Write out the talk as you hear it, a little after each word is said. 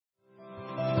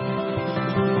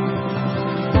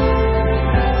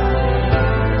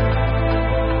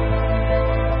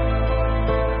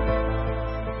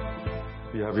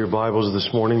Bibles this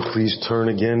morning, please turn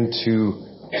again to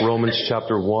Romans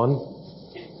chapter 1.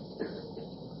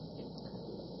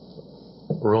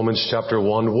 Romans chapter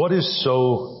 1. What is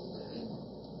so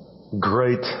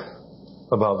great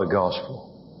about the gospel?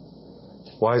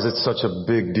 Why is it such a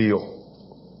big deal?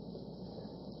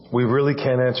 We really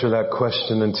can't answer that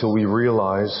question until we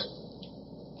realize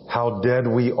how dead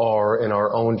we are in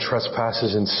our own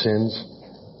trespasses and sins,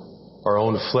 our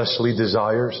own fleshly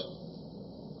desires.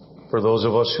 For those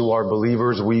of us who are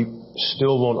believers, we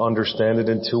still won't understand it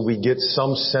until we get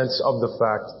some sense of the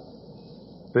fact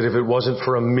that if it wasn't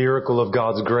for a miracle of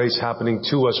God's grace happening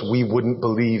to us, we wouldn't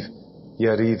believe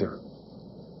yet either.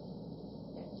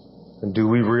 And do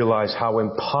we realize how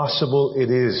impossible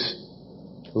it is,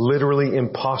 literally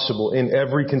impossible in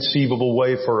every conceivable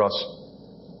way for us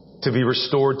to be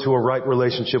restored to a right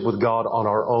relationship with God on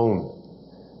our own?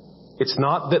 It's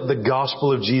not that the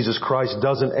gospel of Jesus Christ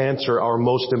doesn't answer our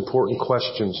most important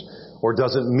questions or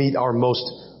doesn't meet our most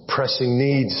pressing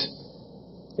needs.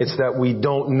 It's that we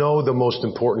don't know the most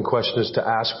important questions to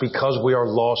ask because we are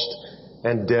lost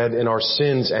and dead in our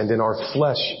sins and in our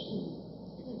flesh.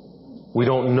 We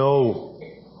don't know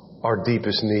our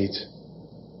deepest needs.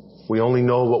 We only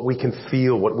know what we can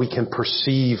feel, what we can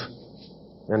perceive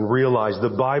and realize. The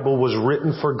Bible was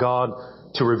written for God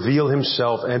to reveal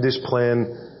Himself and His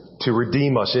plan to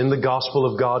redeem us. In the gospel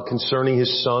of God concerning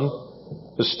His Son,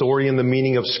 the story and the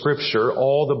meaning of Scripture,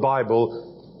 all the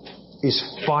Bible is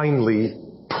finally,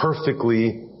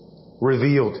 perfectly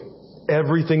revealed.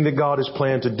 Everything that God has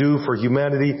planned to do for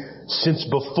humanity since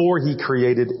before He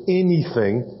created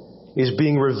anything is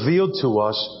being revealed to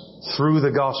us through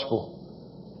the gospel.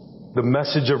 The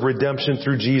message of redemption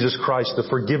through Jesus Christ, the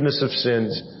forgiveness of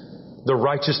sins, the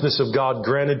righteousness of God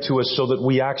granted to us so that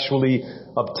we actually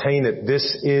obtain it. This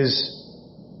is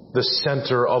the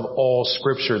center of all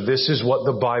Scripture. This is what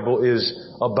the Bible is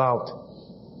about.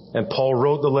 And Paul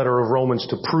wrote the letter of Romans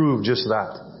to prove just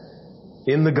that.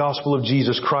 In the gospel of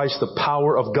Jesus Christ, the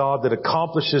power of God that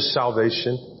accomplishes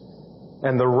salvation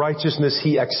and the righteousness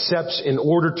He accepts in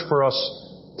order for us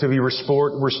to be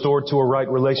restored to a right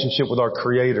relationship with our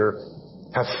Creator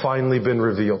have finally been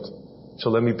revealed.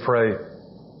 So let me pray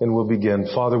and we'll begin.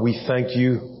 Father, we thank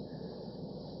You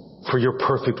for Your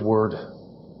perfect word,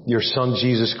 Your Son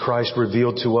Jesus Christ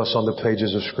revealed to us on the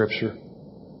pages of Scripture.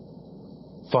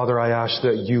 Father, I ask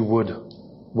that You would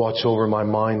watch over my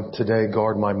mind today,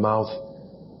 guard my mouth.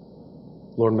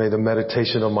 Lord, may the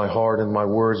meditation of my heart and my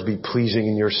words be pleasing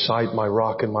in Your sight, my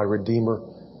rock and my redeemer.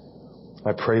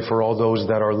 I pray for all those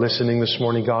that are listening this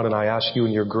morning, God, and I ask You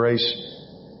in Your grace,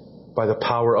 by the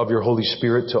power of Your Holy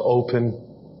Spirit, to open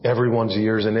everyone's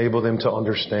ears, enable them to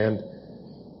understand,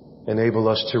 enable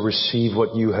us to receive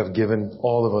what You have given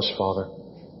all of us, Father.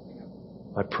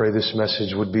 I pray this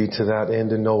message would be to that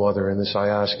end and no other, and this I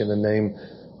ask in the name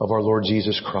of our Lord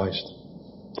Jesus Christ.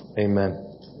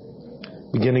 Amen.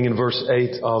 Beginning in verse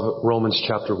 8 of Romans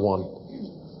chapter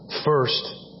 1. First,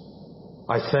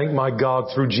 I thank my God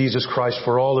through Jesus Christ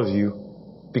for all of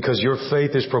you, because your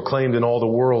faith is proclaimed in all the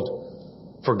world.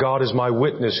 For God is my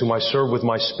witness, whom I serve with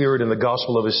my spirit in the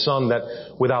gospel of His Son, that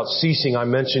without ceasing I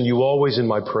mention you always in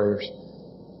my prayers,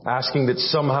 asking that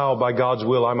somehow by God's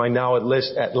will I might now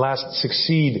at last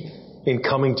succeed in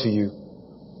coming to you.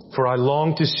 For I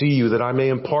long to see you, that I may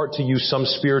impart to you some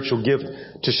spiritual gift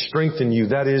to strengthen you,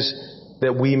 that is,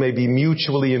 that we may be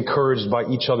mutually encouraged by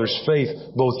each other's faith,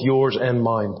 both yours and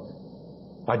mine.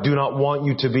 I do not want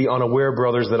you to be unaware,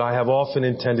 brothers, that I have often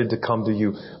intended to come to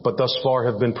you, but thus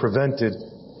far have been prevented,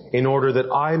 in order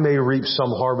that I may reap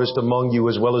some harvest among you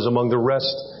as well as among the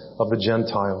rest of the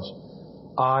Gentiles.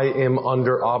 I am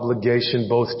under obligation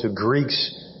both to Greeks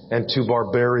and to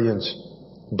barbarians,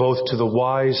 both to the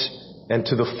wise and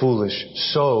to the foolish.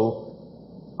 So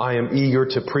I am eager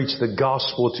to preach the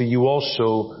gospel to you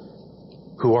also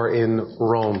who are in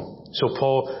Rome. So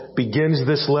Paul begins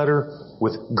this letter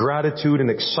with gratitude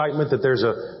and excitement that there's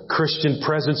a Christian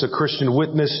presence, a Christian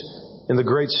witness in the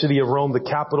great city of Rome, the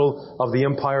capital of the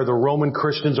empire. The Roman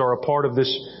Christians are a part of this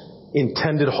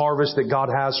intended harvest that God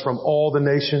has from all the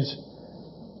nations.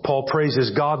 Paul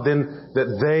praises God then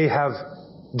that they have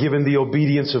given the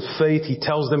obedience of faith. He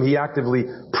tells them He actively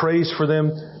prays for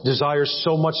them, desires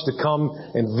so much to come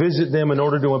and visit them in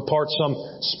order to impart some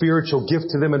spiritual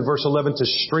gift to them in verse 11 to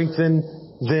strengthen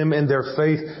them in their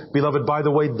faith. Beloved, by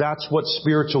the way, that's what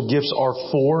spiritual gifts are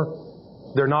for.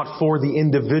 They're not for the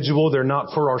individual. They're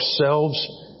not for ourselves.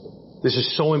 This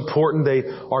is so important. They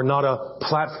are not a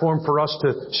platform for us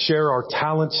to share our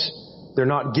talents. They're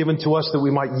not given to us that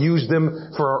we might use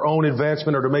them for our own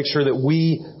advancement or to make sure that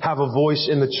we have a voice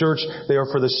in the church. They are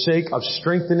for the sake of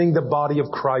strengthening the body of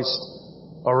Christ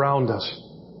around us.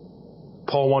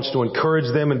 Paul wants to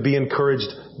encourage them and be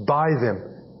encouraged by them.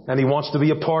 And he wants to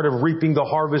be a part of reaping the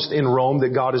harvest in Rome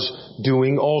that God is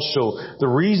doing also. The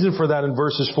reason for that in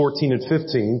verses 14 and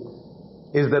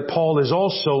 15 is that Paul is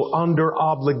also under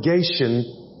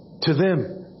obligation to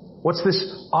them. What's this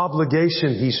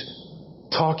obligation he's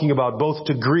talking about, both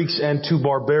to Greeks and to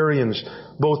barbarians,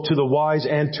 both to the wise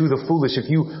and to the foolish? If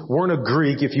you weren't a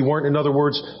Greek, if you weren't, in other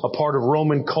words, a part of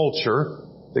Roman culture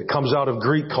that comes out of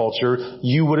Greek culture,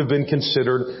 you would have been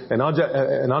considered an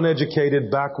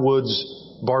uneducated, backwoods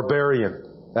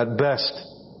barbarian at best.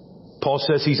 Paul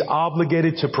says he's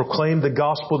obligated to proclaim the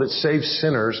gospel that saves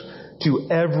sinners to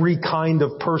every kind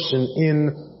of person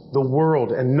in the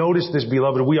world. And notice this,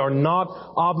 beloved, we are not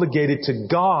obligated to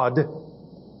God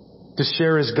to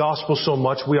share His gospel so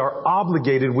much. We are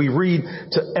obligated, we read,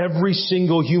 to every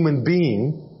single human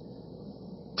being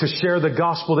to share the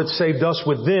gospel that saved us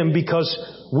with them, because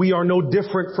we are no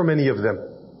different from any of them.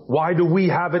 Why do we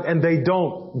have it and they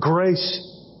don't? Grace.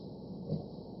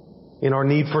 In our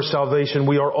need for salvation,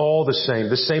 we are all the same.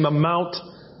 The same amount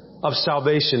of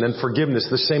salvation and forgiveness,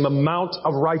 the same amount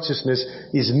of righteousness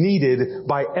is needed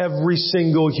by every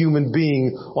single human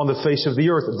being on the face of the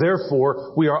earth.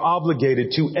 Therefore, we are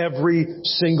obligated to every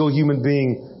single human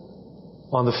being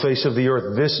on the face of the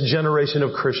earth. This generation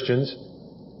of Christians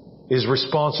is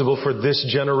responsible for this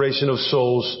generation of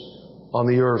souls on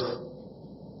the earth.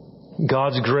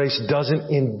 God's grace doesn't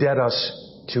indebt us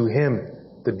to Him.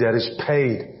 The debt is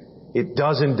paid. It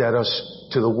does indebt us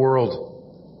to the world.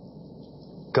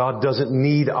 God doesn't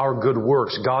need our good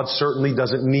works. God certainly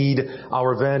doesn't need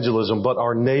our evangelism, but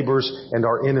our neighbors and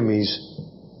our enemies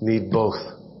need both.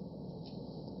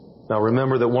 Now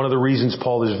remember that one of the reasons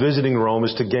Paul is visiting Rome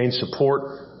is to gain support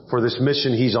for this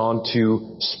mission he's on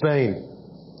to Spain.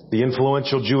 The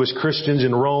influential Jewish Christians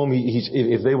in Rome,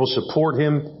 if they will support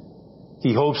him,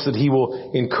 he hopes that he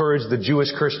will encourage the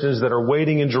Jewish Christians that are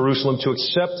waiting in Jerusalem to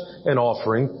accept an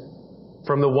offering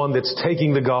from the one that's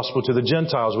taking the gospel to the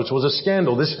Gentiles, which was a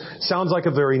scandal. This sounds like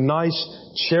a very nice,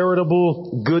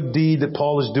 charitable, good deed that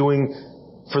Paul is doing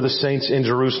for the saints in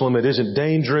Jerusalem. It isn't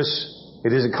dangerous.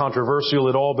 It isn't controversial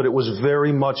at all, but it was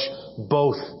very much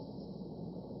both.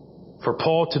 For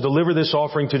Paul to deliver this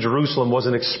offering to Jerusalem was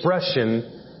an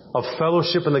expression of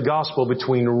fellowship in the gospel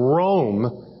between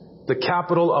Rome, the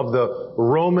capital of the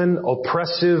Roman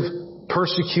oppressive,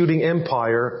 persecuting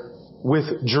empire,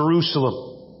 with Jerusalem.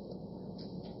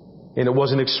 And it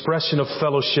was an expression of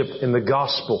fellowship in the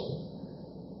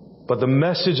gospel. But the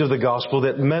message of the gospel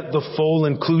that meant the full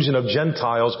inclusion of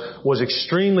Gentiles was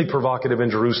extremely provocative in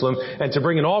Jerusalem. And to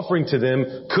bring an offering to them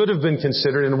could have been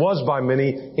considered, and was by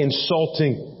many,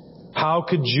 insulting. How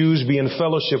could Jews be in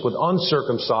fellowship with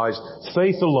uncircumcised,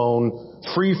 faith alone,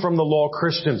 free from the law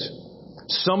Christians?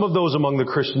 Some of those among the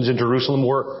Christians in Jerusalem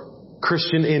were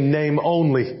Christian in name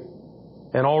only.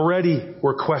 And already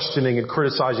we're questioning and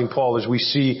criticizing Paul, as we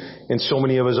see in so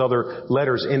many of his other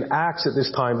letters. In Acts at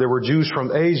this time, there were Jews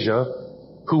from Asia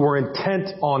who were intent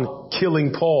on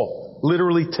killing Paul,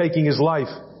 literally taking his life,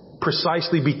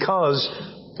 precisely because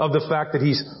of the fact that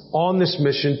he's on this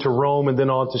mission to Rome and then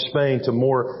on to Spain to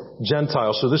more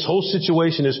Gentiles. So this whole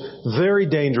situation is very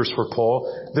dangerous for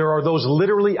Paul. There are those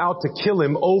literally out to kill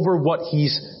him over what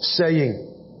he's saying.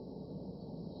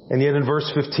 And yet in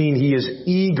verse 15, he is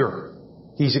eager.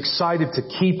 He's excited to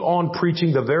keep on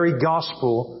preaching the very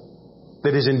gospel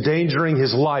that is endangering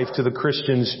his life to the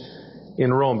Christians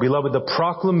in Rome. Beloved, the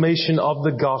proclamation of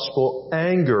the gospel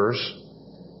angers,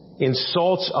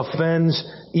 insults, offends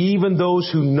even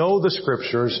those who know the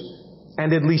Scriptures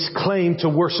and at least claim to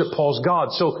worship Paul's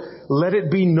God. So let it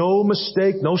be no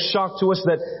mistake, no shock to us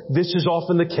that this is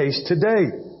often the case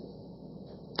today.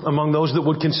 Among those that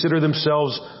would consider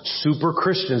themselves super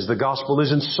Christians, the gospel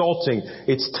is insulting.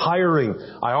 It's tiring.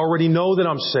 I already know that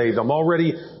I'm saved. I'm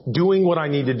already doing what I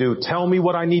need to do. Tell me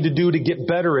what I need to do to get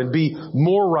better and be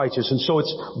more righteous. And so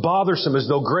it's bothersome, as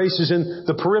though grace is in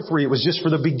the periphery. It was just for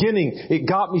the beginning. It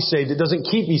got me saved. It doesn't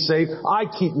keep me saved. I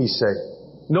keep me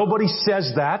saved. Nobody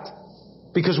says that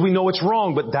because we know it's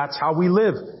wrong, but that's how we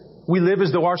live. We live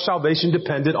as though our salvation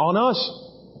depended on us.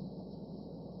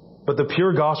 But the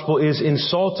pure gospel is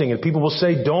insulting, and people will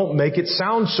say, don't make it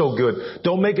sound so good.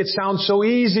 Don't make it sound so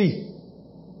easy.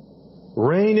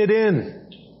 Rein it in.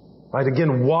 Right?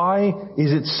 Again, why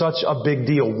is it such a big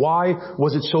deal? Why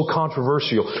was it so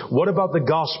controversial? What about the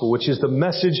gospel, which is the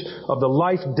message of the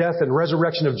life, death, and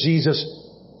resurrection of Jesus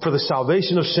for the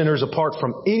salvation of sinners apart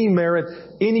from any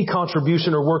merit, any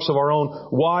contribution or works of our own?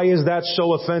 Why is that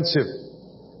so offensive?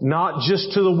 Not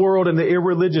just to the world and the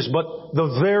irreligious, but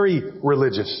the very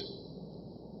religious.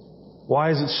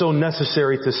 Why is it so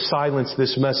necessary to silence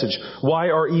this message? Why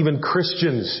are even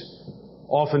Christians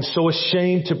often so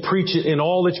ashamed to preach it in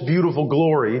all its beautiful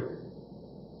glory,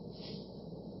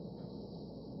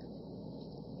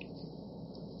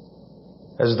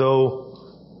 as though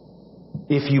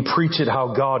if you preach it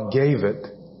how God gave it,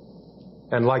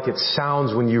 and like it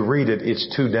sounds when you read it,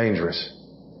 it's too dangerous.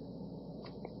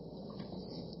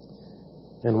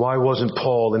 And why wasn't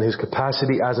Paul, in his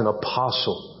capacity as an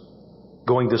apostle,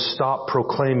 going to stop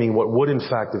proclaiming what would in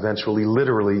fact eventually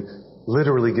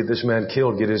literally get this man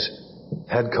killed, get his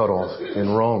head cut off in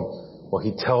Rome? Well,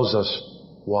 he tells us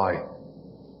why.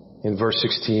 In verse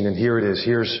 16, and here it is.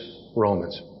 Here's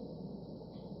Romans.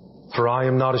 For I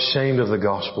am not ashamed of the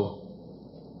gospel,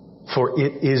 for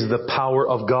it is the power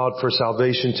of God for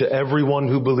salvation to everyone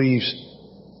who believes,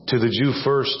 to the Jew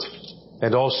first,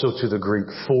 and also to the Greek.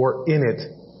 For in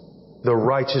it, the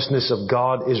righteousness of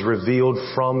God is revealed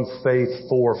from faith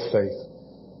for faith.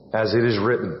 As it is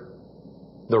written,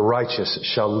 the righteous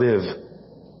shall live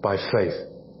by faith.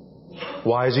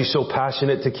 Why is he so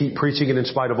passionate to keep preaching it in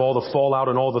spite of all the fallout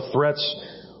and all the threats?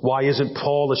 Why isn't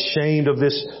Paul ashamed of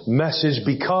this message?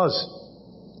 Because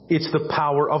it's the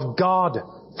power of God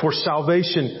for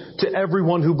salvation to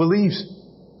everyone who believes.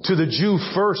 To the Jew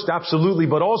first, absolutely,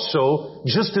 but also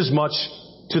just as much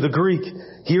to the Greek.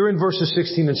 Here in verses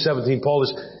 16 and 17, Paul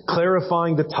is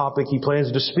clarifying the topic he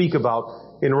plans to speak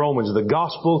about in Romans. The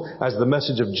gospel as the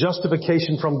message of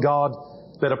justification from God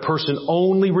that a person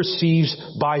only receives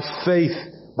by faith,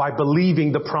 by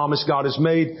believing the promise God has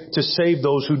made to save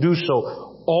those who do so.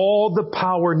 All the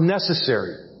power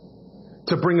necessary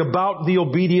to bring about the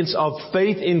obedience of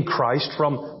faith in Christ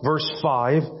from verse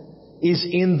 5 is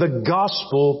in the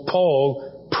gospel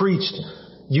Paul preached.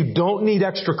 You don't need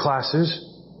extra classes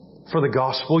for the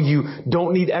gospel. You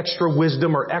don't need extra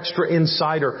wisdom or extra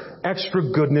insight or extra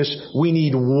goodness. We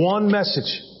need one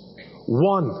message.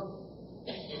 One.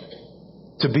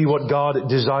 To be what God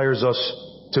desires us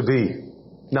to be.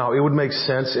 Now, it would make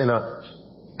sense in a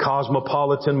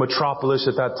cosmopolitan metropolis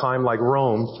at that time like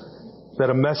Rome that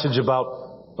a message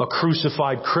about a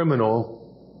crucified criminal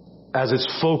as its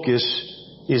focus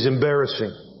is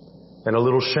embarrassing and a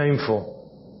little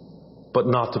shameful, but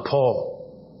not to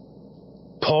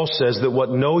Paul. Paul says that what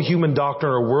no human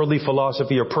doctrine or worldly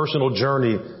philosophy or personal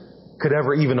journey could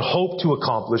ever even hope to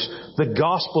accomplish, the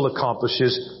gospel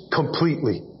accomplishes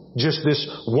completely. Just this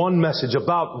one message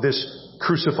about this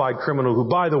crucified criminal who,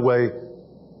 by the way,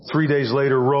 3 days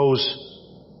later rose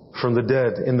from the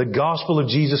dead. In the gospel of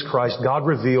Jesus Christ, God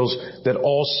reveals that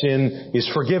all sin is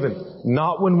forgiven.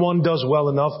 Not when one does well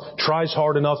enough, tries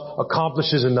hard enough,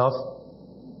 accomplishes enough.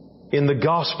 In the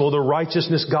gospel, the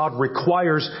righteousness God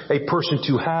requires a person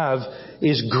to have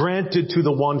is granted to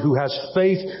the one who has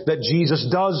faith that Jesus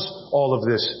does all of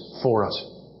this for us.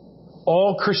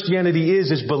 All Christianity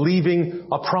is believing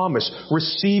a promise,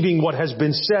 receiving what has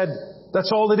been said.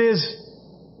 That's all it is.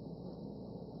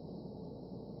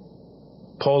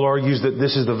 Paul argues that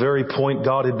this is the very point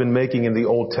God had been making in the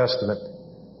Old Testament.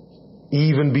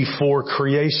 Even before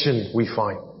creation, we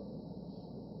find.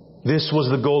 This was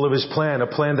the goal of His plan, a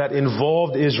plan that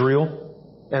involved Israel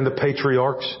and the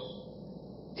patriarchs.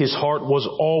 His heart was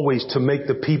always to make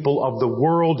the people of the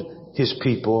world His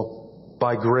people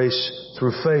by grace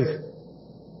through faith.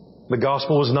 The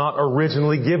gospel was not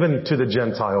originally given to the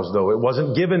Gentiles, though. It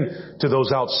wasn't given to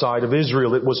those outside of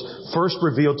Israel. It was first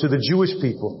revealed to the Jewish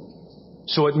people.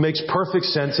 So it makes perfect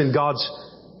sense in God's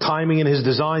timing and His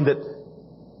design that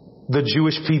the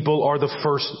Jewish people are the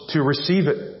first to receive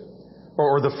it,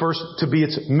 or the first to be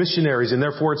its missionaries, and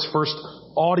therefore its first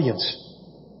audience.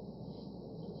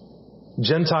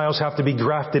 Gentiles have to be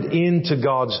grafted into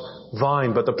God's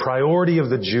vine, but the priority of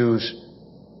the Jews,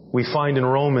 we find in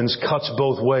Romans, cuts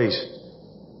both ways.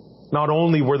 Not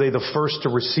only were they the first to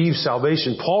receive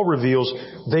salvation, Paul reveals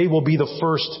they will be the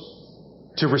first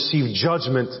to receive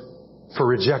judgment for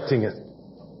rejecting it.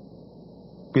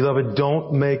 Beloved,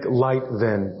 don't make light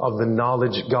then of the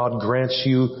knowledge God grants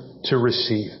you to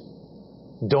receive.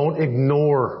 Don't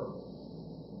ignore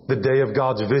the day of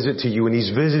God's visit to you, and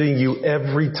He's visiting you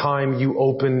every time you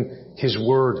open His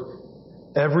Word.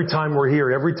 Every time we're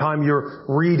here, every time you're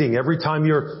reading, every time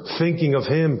you're thinking of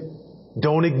Him,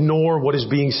 don't ignore what is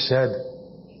being said.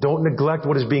 Don't neglect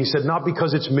what is being said, not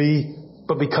because it's me,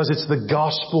 but because it's the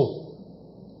gospel.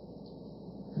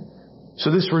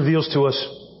 So this reveals to us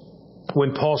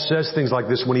when Paul says things like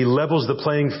this, when he levels the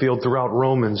playing field throughout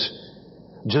Romans,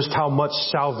 just how much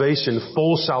salvation,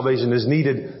 full salvation is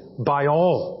needed by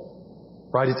all.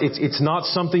 Right? It's not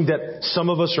something that some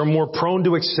of us are more prone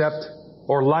to accept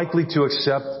or likely to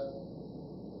accept.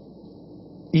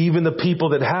 Even the people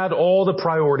that had all the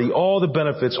priority, all the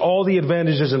benefits, all the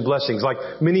advantages and blessings, like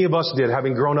many of us did,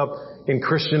 having grown up in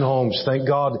Christian homes. Thank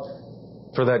God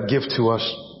for that gift to us.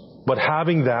 But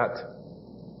having that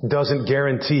doesn't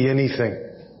guarantee anything.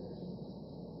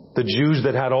 The Jews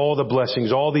that had all the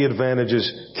blessings, all the advantages,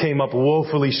 came up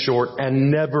woefully short and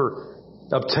never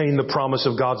obtained the promise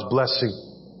of God's blessing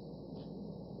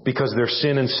because their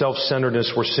sin and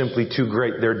self-centeredness were simply too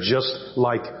great. They're just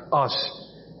like us.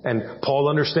 And Paul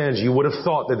understands you would have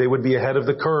thought that they would be ahead of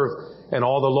the curve, and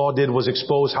all the law did was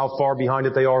expose how far behind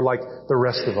it they are, like the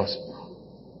rest of us.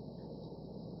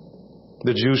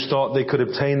 The Jews thought they could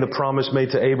obtain the promise made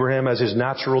to Abraham as his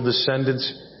natural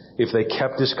descendants if they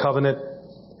kept his covenant.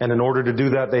 And in order to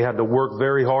do that, they had to work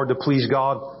very hard to please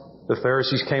God. The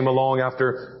Pharisees came along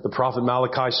after the prophet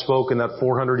Malachi spoke in that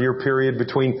 400-year period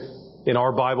between, in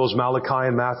our Bibles, Malachi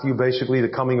and Matthew, basically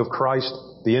the coming of Christ,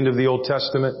 the end of the Old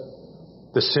Testament.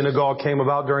 The synagogue came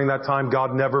about during that time.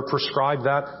 God never prescribed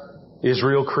that.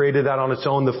 Israel created that on its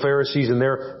own, the Pharisees, and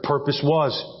their purpose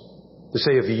was to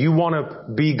say, if you want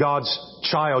to be God's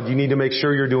child, you need to make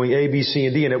sure you're doing A, B, C,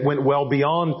 and D. And it went well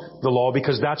beyond the law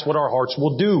because that's what our hearts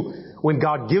will do. When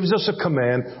God gives us a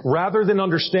command, rather than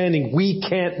understanding we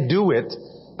can't do it,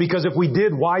 because if we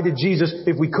did, why did Jesus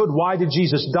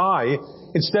die?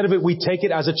 Instead of it, we take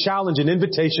it as a challenge, an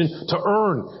invitation to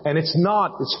earn. And it's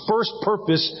not. Its first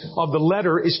purpose of the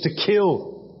letter is to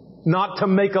kill. Not to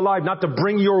make alive, not to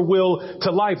bring your will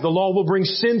to life. The law will bring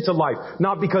sin to life.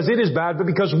 Not because it is bad, but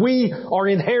because we are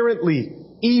inherently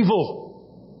evil.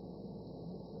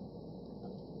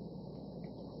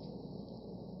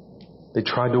 They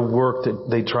tried to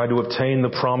obtain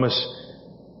the promise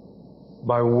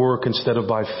by work instead of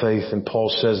by faith. And Paul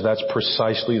says that's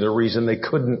precisely the reason they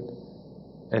couldn't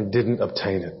and didn't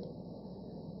obtain it.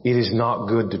 It is not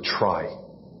good to try.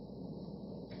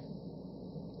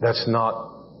 That's not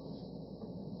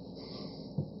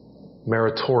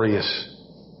meritorious.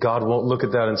 God won't look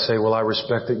at that and say, well, I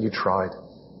respect that you tried.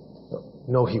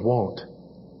 No, He won't.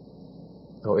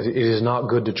 No, it is not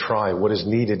good to try. What is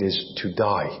needed is to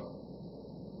die.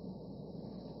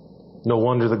 No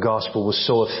wonder the gospel was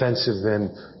so offensive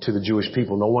then to the Jewish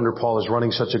people. No wonder Paul is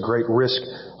running such a great risk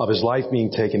of his life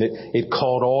being taken. It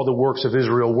called all the works of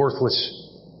Israel worthless.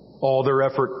 All their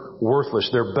effort worthless.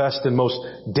 Their best and most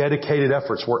dedicated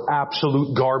efforts were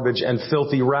absolute garbage and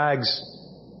filthy rags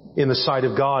in the sight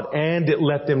of God. And it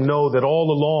let them know that all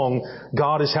along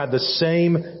God has had the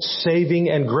same saving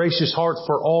and gracious heart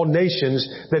for all nations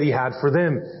that He had for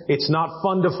them. It's not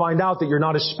fun to find out that you're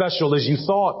not as special as you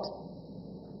thought.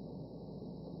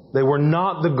 They were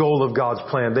not the goal of God's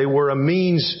plan. They were a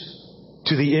means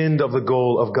to the end of the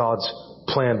goal of God's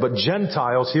plan. But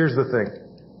Gentiles, here's the thing.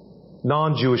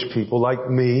 Non-Jewish people like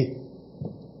me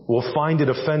will find it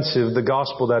offensive, the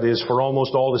gospel that is, for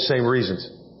almost all the same reasons.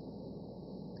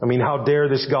 I mean, how dare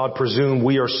this God presume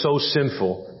we are so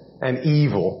sinful and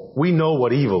evil? We know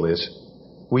what evil is.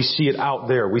 We see it out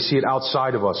there. We see it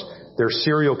outside of us. There are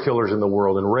serial killers in the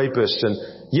world and rapists. And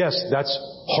yes, that's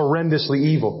horrendously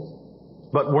evil.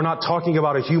 But we're not talking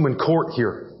about a human court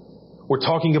here. We're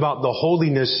talking about the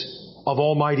holiness of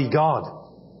Almighty God.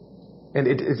 And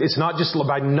it's not just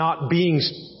by not being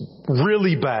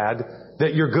really bad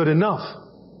that you're good enough.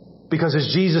 Because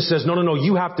as Jesus says, no,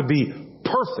 you have to be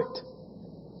perfect.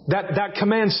 That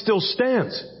command still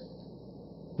stands.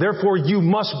 Therefore, you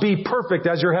must be perfect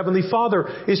as your Heavenly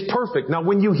Father is perfect. Now,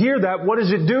 when you hear that, what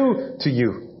does it do to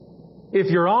you?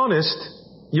 If you're honest,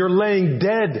 you're laying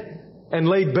dead and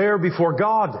laid bare before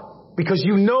God because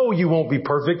you know you won't be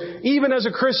perfect, even as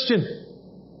a Christian.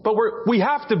 But we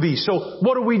have to be. So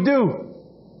what do?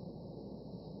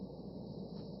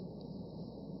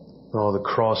 Oh, the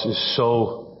cross is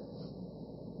so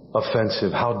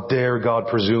offensive. How dare God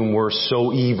presume we're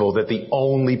so evil that the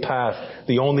only path,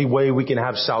 the only way we can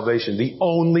have salvation, the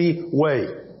only way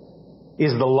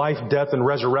is the life, death, and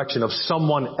resurrection of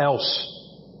someone else.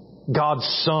 God's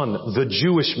Son, the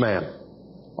Jewish man,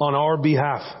 on our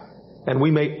behalf. And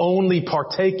we may only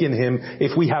partake in Him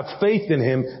if we have faith in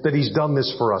Him that He's done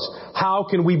this for us. How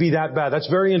can we be that bad? That's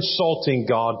very insulting,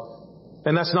 God.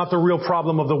 And that's not the real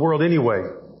problem of the world anyway.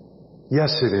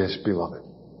 Yes, it is, beloved.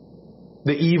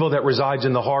 The evil that resides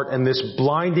in the heart and this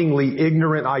blindingly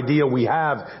ignorant idea we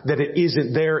have that it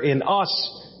isn't there in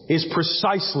us is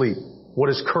precisely what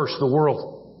has cursed the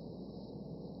world.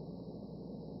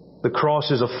 The cross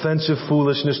is offensive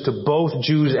foolishness to both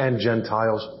Jews and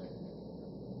Gentiles.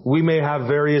 We may have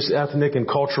various ethnic and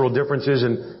cultural differences,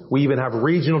 and we even have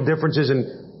regional differences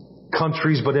in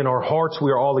countries, but in our hearts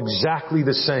we are all exactly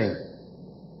the same.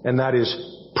 And that is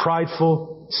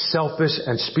prideful, selfish,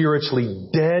 and spiritually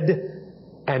dead,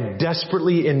 and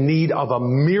desperately in need of a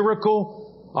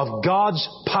miracle of God's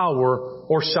power,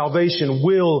 or salvation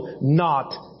will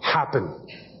not happen.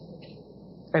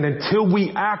 And until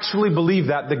we actually believe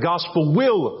that, the gospel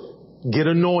will get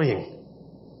annoying.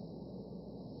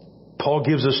 Paul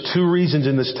gives us two reasons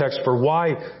in this text for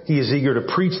why he is eager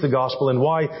to preach the gospel and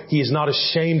why he is not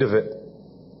ashamed of it.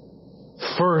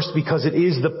 First, because it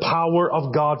is the power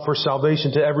of God for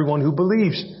salvation to everyone who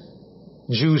believes.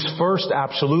 Jews first,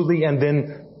 absolutely, and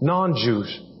then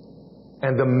non-Jews.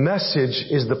 And the message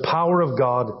is the power of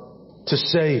God to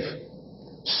save.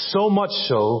 So much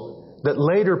so that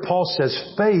later Paul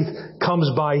says faith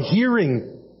comes by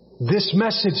hearing this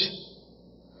message.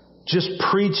 Just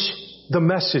preach the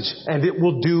message and it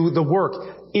will do the work.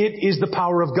 It is the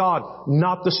power of God,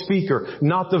 not the speaker,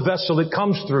 not the vessel it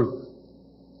comes through.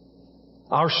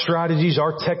 Our strategies,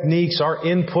 our techniques, our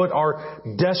input, our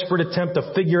desperate attempt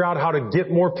to figure out how to get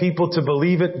more people to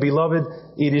believe it, beloved,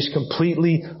 it is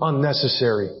completely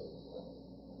unnecessary.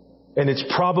 And it's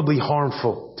probably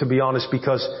harmful, to be honest,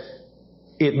 because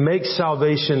it makes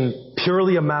salvation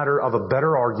purely a matter of a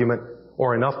better argument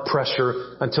or enough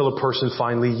pressure until a person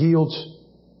finally yields.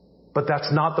 But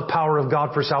that's not the power of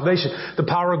God for salvation. The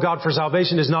power of God for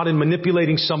salvation is not in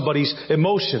manipulating somebody's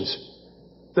emotions.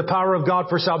 The power of God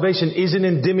for salvation isn't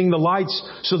in dimming the lights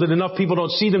so that enough people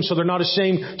don't see them so they're not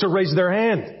ashamed to raise their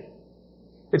hand.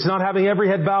 It's not having every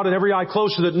head bowed and every eye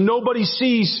closed so that nobody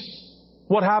sees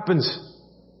what happens.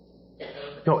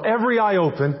 No, every eye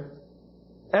open,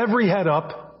 every head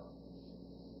up.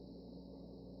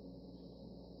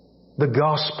 The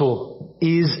gospel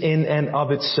is in and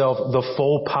of itself the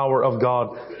full power of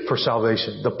God for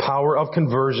salvation. The power of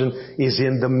conversion is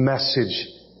in the message.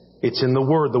 It's in the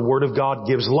Word. The Word of God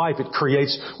gives life. It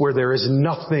creates where there is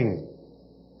nothing.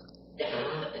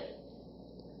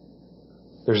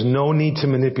 There's no need to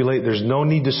manipulate. There's no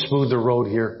need to smooth the road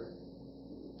here.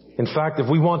 In fact, if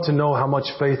we want to know how much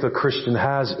faith a Christian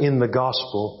has in the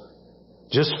gospel,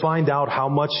 just find out how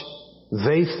much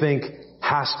they think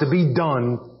has to be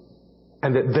done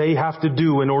and that they have to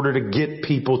do in order to get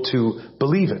people to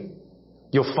believe it.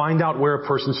 You'll find out where a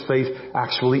person's faith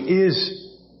actually is.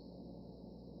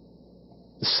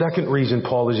 The second reason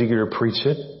Paul is eager to preach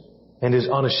it and is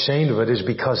unashamed of it is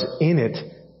because in it,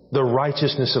 the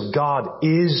righteousness of God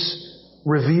is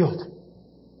revealed.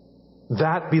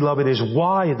 That, beloved, is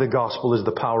why the gospel is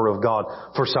the power of God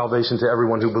for salvation to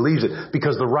everyone who believes it.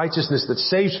 Because the righteousness that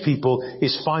saves people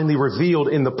is finally revealed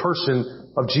in the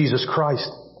person of Jesus Christ.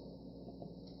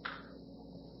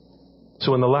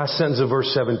 So in the last sentence of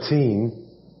verse 17,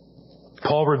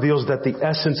 Paul reveals that the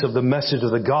essence of the message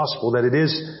of the gospel, that it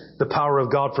is the power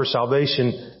of God for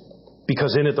salvation,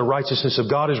 because in it the righteousness of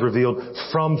God is revealed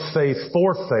from faith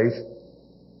for faith.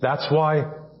 That's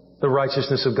why the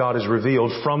righteousness of God is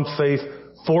revealed from faith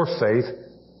for faith.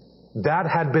 That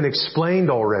had been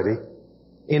explained already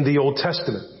in the Old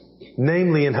Testament,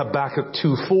 namely in Habakkuk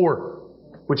 2:4,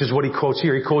 which is what he quotes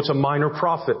here. He quotes a minor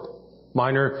prophet.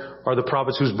 Minor are the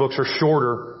prophets whose books are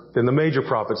shorter than the major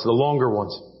prophets, the longer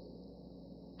ones.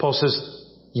 Paul says,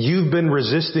 you've been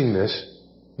resisting this.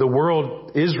 The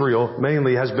world, Israel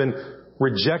mainly, has been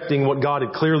rejecting what God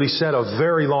had clearly said a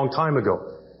very long time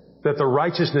ago. That the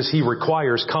righteousness He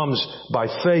requires comes by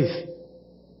faith.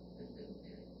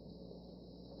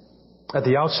 At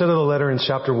the outset of the letter in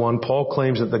chapter 1, Paul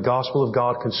claims that the gospel of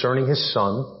God concerning His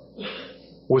Son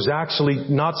was actually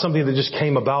not something that just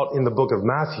came about in the book of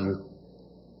Matthew.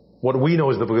 What we know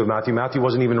is the book of Matthew. Matthew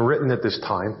wasn't even written at this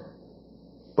time.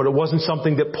 But it wasn't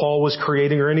something that Paul was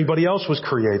creating or anybody else was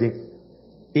creating.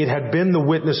 It had been the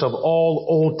witness of all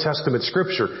Old Testament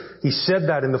Scripture. He said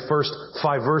that in the first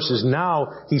 5 verses.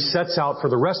 Now he sets out for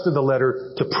the rest of the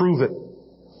letter to prove it.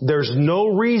 There's no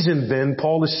reason then,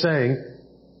 Paul is saying,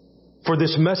 for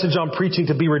this message I'm preaching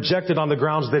to be rejected on the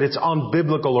grounds that it's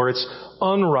unbiblical or it's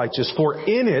unrighteous. For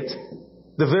in it,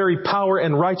 the very power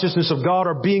and righteousness of God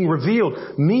are being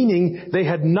revealed. Meaning they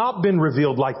had not been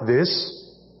revealed like this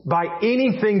by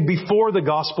anything before the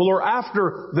gospel or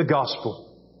after the gospel.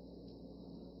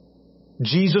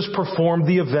 Jesus performed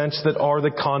the events that are the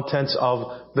contents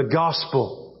of the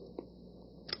gospel.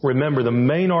 Remember, the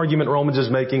main argument Romans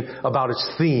is making about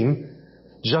its theme,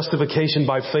 justification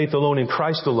by faith alone in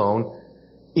Christ alone,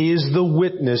 is the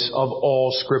witness of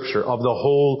all Scripture, of the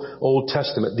whole Old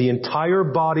Testament. The entire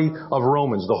body of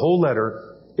Romans, the whole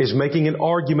letter, is making an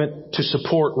argument to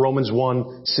support Romans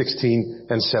 1:16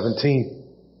 and 17.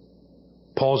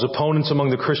 Paul's opponents among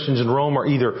the Christians in Rome are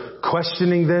either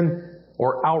questioning then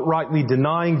or outrightly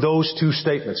denying those two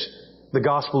statements. The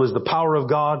gospel is the power of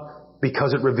God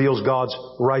because it reveals God's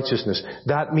righteousness.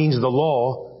 That means the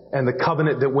law and the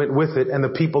covenant that went with it and the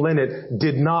people in it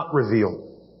did not reveal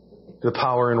the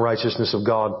power and righteousness of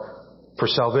God for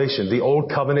salvation. The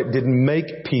old covenant didn't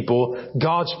make people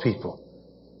God's people.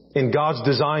 In God's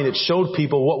design, it showed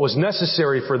people what was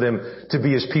necessary for them to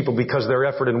be His people because their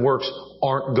effort and works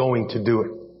aren't going to do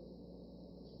it.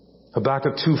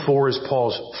 Habakkuk 2:4 is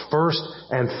Paul's first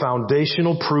and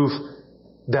foundational proof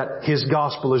that his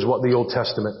gospel is what the Old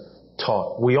Testament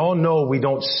taught. We all know we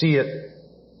don't see it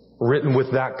written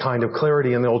with that kind of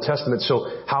clarity in the Old Testament. So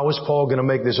how is Paul going to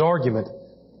make this argument?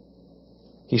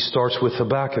 He starts with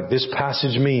Habakkuk. This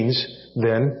passage means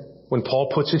then, when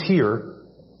Paul puts it here,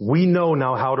 we know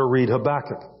now how to read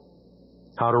Habakkuk,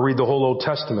 how to read the whole Old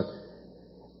Testament.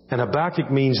 And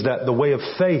Habakkuk means that the way of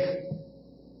faith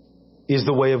is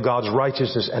the way of God's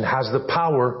righteousness and has the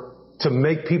power to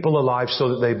make people alive so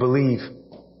that they believe.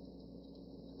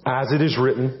 As it is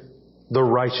written, the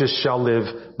righteous shall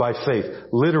live by faith.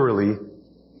 Literally,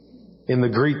 in the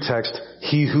Greek text,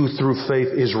 he who through faith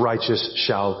is righteous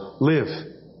shall live.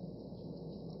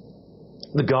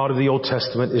 The God of the Old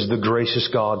Testament is the gracious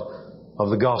God of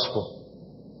the gospel.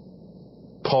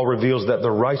 Paul reveals that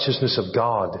the righteousness of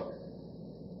God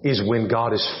is when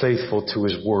God is faithful to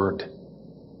His word.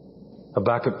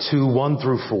 Habakkuk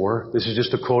 2:1-4. This is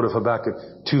just a quote of Habakkuk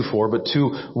 2:4, but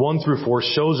 2:1-4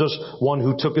 shows us one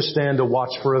who took a stand to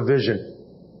watch for a vision,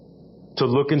 to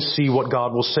look and see what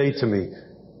God will say to me.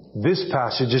 This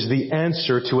passage is the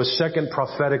answer to a second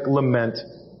prophetic lament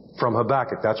from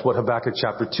Habakkuk. That's what Habakkuk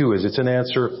chapter 2 is. It's an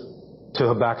answer to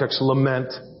Habakkuk's lament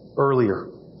earlier.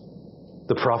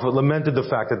 The prophet lamented the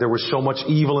fact that there was so much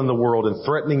evil in the world and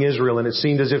threatening Israel, and it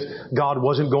seemed as if God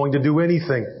wasn't going to do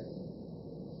anything.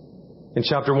 In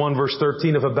chapter 1, verse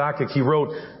 13 of Habakkuk, he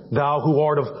wrote, "Thou who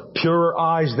art of purer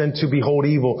eyes than to behold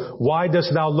evil, why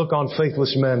dost thou look on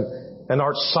faithless men, and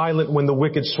art silent when the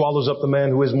wicked swallows up the man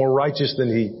who is more righteous than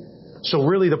he?" So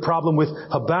really the problem with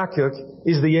Habakkuk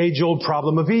is the age-old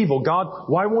problem of evil. God,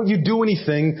 why won't you do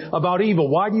anything about evil?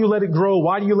 Why do you let it grow?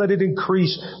 Why do you let it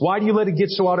increase? Why do you let it get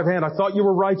so out of hand? I thought you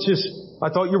were righteous. I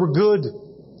thought you were good.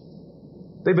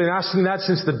 They've been asking that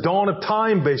since the dawn of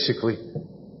time, basically.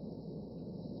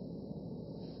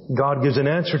 God gives an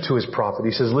answer to His prophet.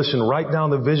 He says, listen, write down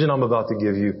the vision I'm about to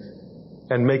give you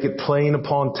and make it plain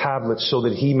upon tablets so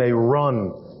that he may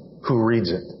run who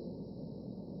reads it.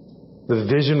 The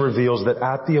vision reveals that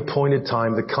at the appointed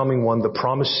time, the coming one, the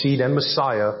promised seed and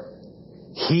Messiah,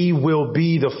 He will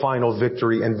be the final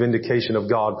victory and vindication of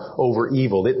God over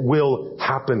evil. It will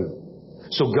happen.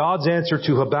 So God's answer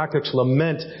to Habakkuk's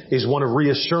lament is one of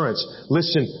reassurance.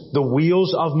 Listen, the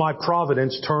wheels of my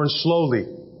providence turn slowly,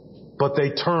 but they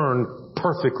turn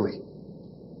perfectly.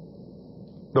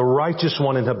 The righteous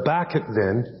one in Habakkuk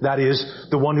then, that is,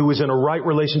 the one who is in a right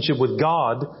relationship with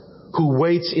God, who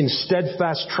waits in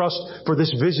steadfast trust for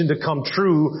this vision to come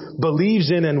true, believes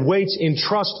in and waits in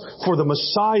trust for the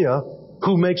Messiah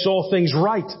who makes all things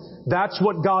right. That's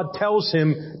what God tells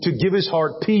him to give his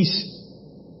heart peace.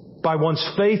 By one's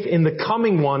faith in the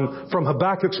coming one, from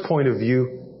Habakkuk's point of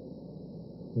view,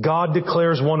 God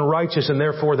declares one righteous, and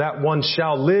therefore that one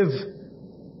shall live.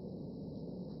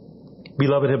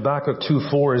 Beloved, Habakkuk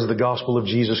 2:4 is the gospel of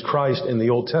Jesus Christ in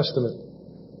the Old Testament.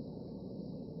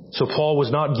 So Paul was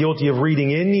not guilty of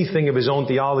reading anything of his own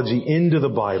theology into the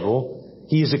Bible.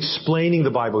 He is explaining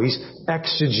the Bible. He's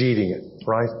exegeting it,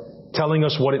 right? Telling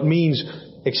us what it means,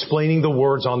 explaining the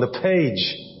words on the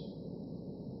page.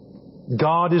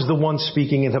 God is the one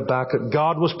speaking in Habakkuk.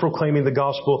 God was proclaiming the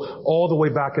gospel all the way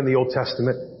back in the Old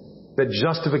Testament, that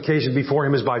justification before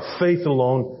Him is by faith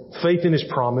alone, faith in His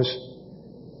promise.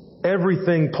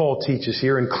 Everything Paul teaches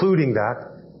here, including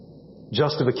that,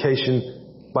 justification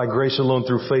by grace alone,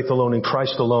 through faith alone, in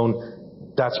Christ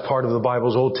alone, that's part of the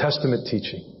Bible's Old Testament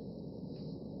teaching.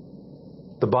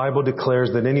 The Bible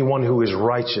declares that anyone who is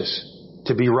righteous,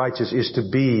 to be righteous, is to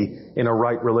be in a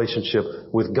right relationship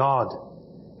with God.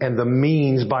 And the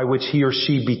means by which he or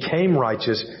she became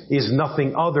righteous is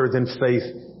nothing other than faith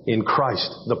in Christ,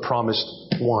 the promised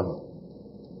one.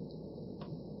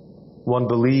 One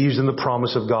believes in the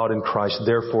promise of God in Christ,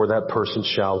 therefore that person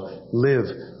shall live.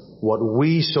 What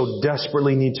we so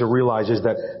desperately need to realize is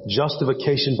that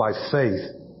justification by faith,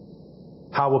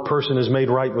 how a person is made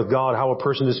right with God, how a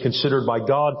person is considered by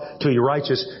God to be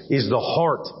righteous, is the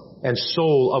heart and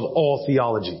soul of all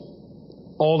theology.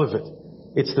 All of it.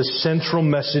 It's the central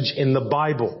message in the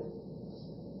Bible.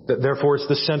 Therefore, it's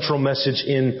the central message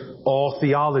in all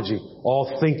theology,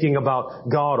 all thinking about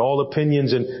God, all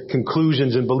opinions and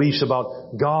conclusions and beliefs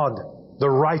about God, the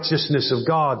righteousness of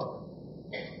God.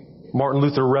 Martin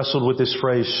Luther wrestled with this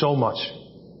phrase so much.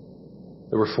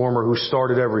 The reformer who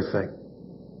started everything.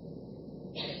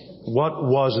 What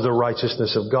was the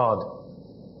righteousness of God?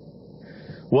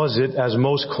 Was it, as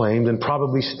most claimed and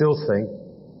probably still think,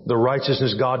 the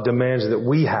righteousness God demands that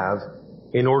we have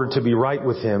in order to be right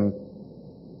with Him,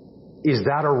 is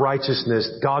that a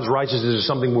righteousness? God's righteousness is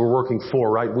something we're working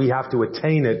for, right? We have to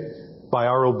attain it by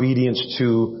our obedience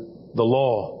to the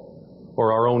law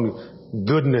or our own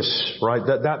goodness, right?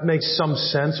 That makes some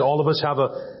sense. All of us have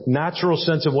a natural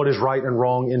sense of what is right and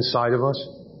wrong inside of us.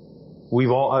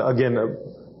 We've all, again,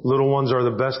 little ones are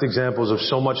the best examples of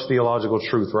so much theological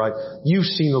truth, right? You've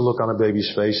seen the look on a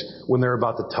baby's face when they're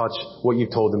about to touch what you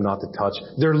told them not to touch.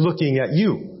 They're looking at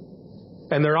you.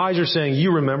 And their eyes are saying,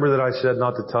 you remember that I said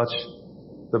not to touch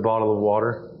the bottle of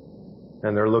water?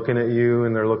 And they're looking at you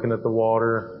and they're looking at the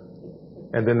water.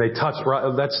 And then they touch, right?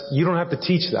 You don't have to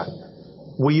teach that.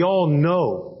 We all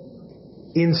know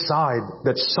inside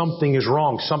that something is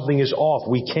wrong, something is off.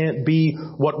 We can't be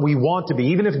what we want to be.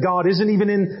 Even if God isn't even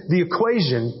in the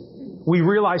equation, we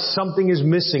realize something is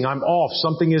missing. I'm off.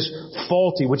 Something is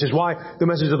faulty, which is why the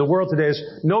message of the world today is,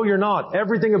 no, you're not.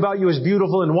 Everything about you is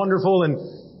beautiful and wonderful, and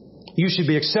you should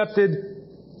be accepted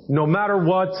no matter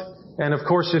what. And of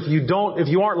course, if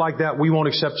you aren't like that, we won't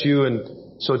accept you. And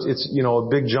so it's a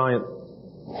big giant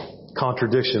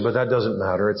contradiction, but that doesn't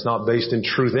matter. It's not based in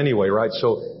truth anyway, right?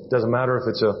 So it doesn't matter if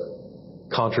it's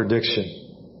a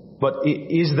contradiction. But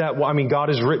is that, God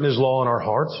has written His law in our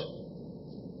hearts.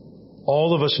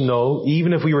 All of us know,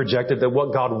 even if we reject it, that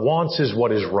what God wants is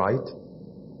what is right.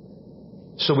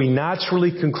 So we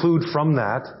naturally conclude from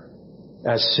that,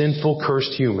 as sinful,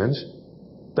 cursed humans,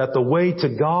 that the way to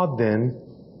God then,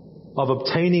 of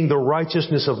obtaining the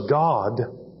righteousness of God,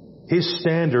 His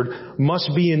standard,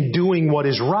 must be in doing what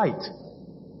is right.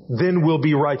 Then we'll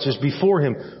be righteous before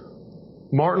Him.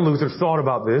 Martin Luther thought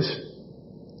about this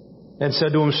and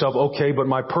said to himself, okay, but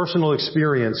my personal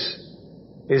experience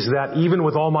is that even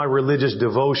with all my religious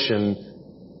devotion,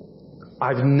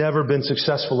 I've never been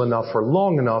successful enough for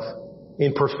long enough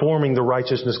in performing the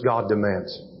righteousness God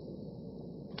demands.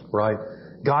 Right?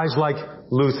 Guys like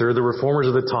Luther, the reformers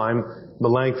of the time,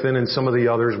 Melanchthon and some of the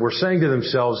others, were saying to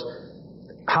themselves,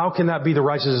 how can that be the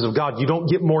righteousness of God? You don't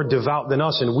get more devout than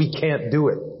us, and we can't do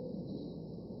it.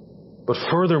 But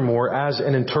furthermore, as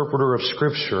an interpreter of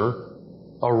Scripture,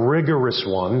 a rigorous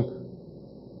one,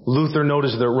 Luther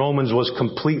noticed that Romans was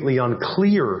completely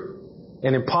unclear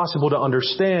and impossible to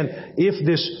understand if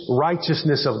this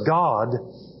righteousness of God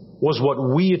was what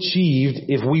we achieved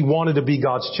if we wanted to be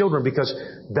God's children, because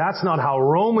that's not how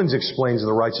Romans explains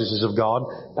the righteousness of God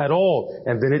at all.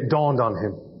 And then it dawned on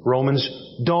him. Romans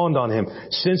dawned on him.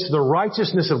 Since the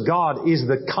righteousness of God is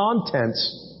the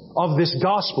contents of this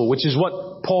gospel, which is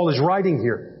what Paul is writing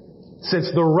here.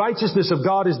 Since the righteousness of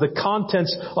God is the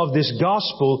contents of this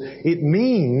gospel, it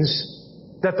means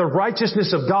that the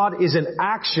righteousness of God is an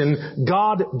action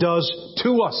God does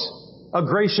to us. A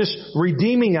gracious,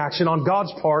 redeeming action on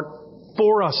God's part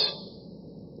for us.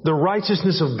 The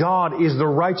righteousness of God is the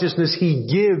righteousness He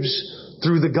gives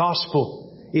through the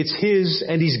gospel. It's His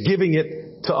and He's giving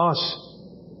it to us.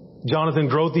 Jonathan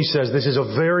Grothe says this is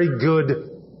a very good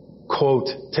quote.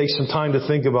 Take some time to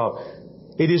think about.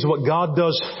 It is what God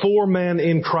does for man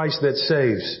in Christ that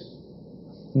saves,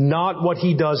 not what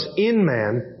He does in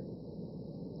man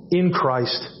in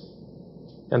Christ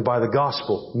and by the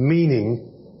gospel. Meaning,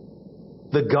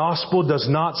 the gospel does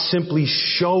not simply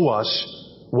show us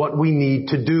what we need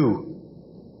to do.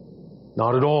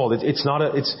 Not at all. It's not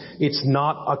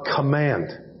a command.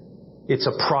 It's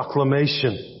a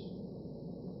proclamation.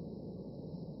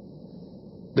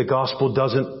 The gospel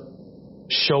doesn't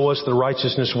show us the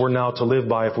righteousness we're now to live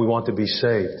by if we want to be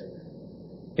saved.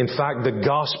 In fact, the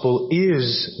gospel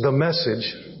is the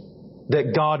message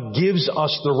that God gives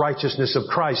us the righteousness of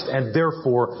Christ, and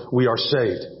therefore we are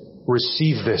saved.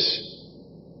 Receive this.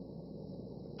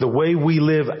 The way we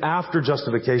live after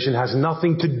justification has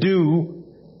nothing to do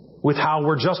with how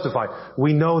we're justified.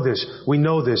 We know this. We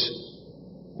know this.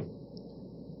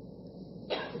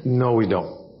 No, we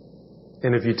don't.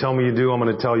 And if you tell me you do, I'm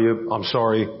going to tell you, I'm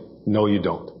sorry, no, you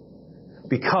don't.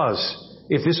 Because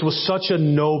if this was such a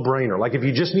no-brainer, like if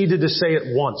you just needed to say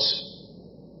it once,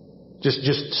 just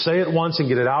say it once and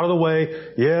get it out of the way.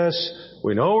 Yes,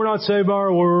 we know we're not saved by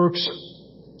our works.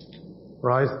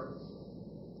 Right?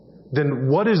 Then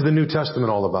what is the New Testament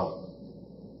all about?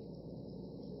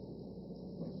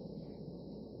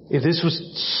 If this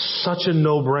was such a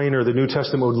no-brainer, the New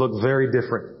Testament would look very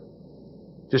different.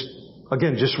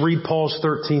 Just read Paul's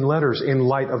 13 letters in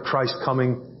light of Christ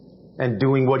coming and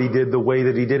doing what He did the way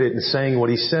that He did it and saying what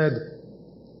He said.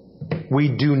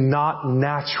 We do not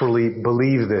naturally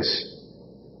believe this.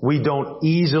 We don't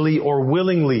easily or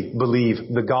willingly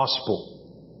believe the gospel.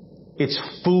 It's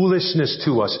foolishness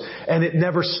to us. And it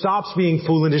never stops being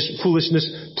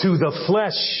foolishness to the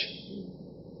flesh.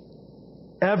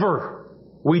 Ever.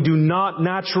 We do not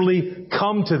naturally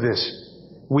come to this.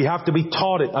 We have to be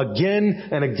taught it again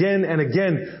and again and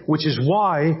again, which is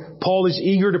why Paul is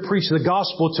eager to preach the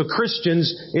gospel to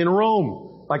Christians in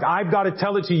Rome. Like, I've got to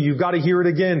tell it to you. You've got to hear it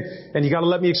again. And you got to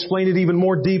let me explain it even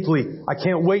more deeply. I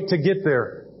can't wait to get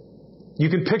there. You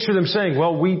can picture them saying,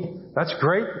 well, that's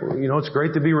great. It's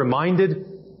great to be reminded.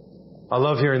 I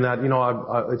love hearing that.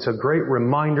 It's a great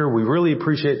reminder. We really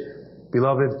appreciate it.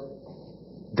 Beloved,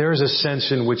 there's a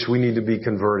sense in which we need to be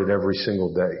converted every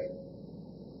single day.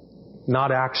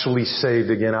 Not actually saved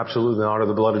again, absolutely not, or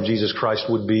the blood of Jesus Christ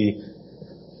would be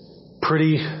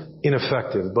pretty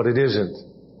ineffective, but it isn't.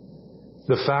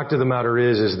 The fact of the matter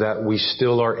is that we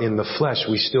still are in the flesh.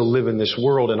 We still live in this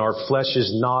world, and our flesh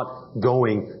is not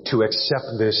going to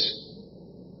accept this.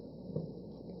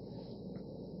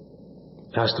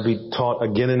 It has to be taught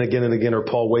again and again and again, or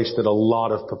Paul wasted a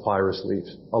lot of papyrus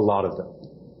leaves. A lot of them,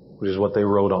 which is what they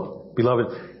wrote on. Beloved,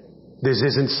 this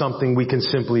isn't something we can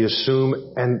simply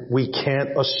assume, and we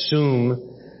can't assume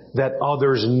that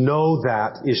others know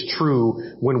that is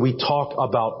true when we talk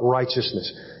about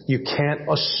righteousness. You can't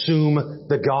assume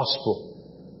the gospel.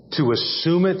 To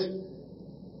assume it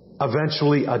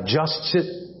eventually adjusts it,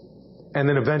 and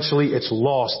then eventually it's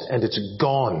lost and it's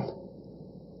gone.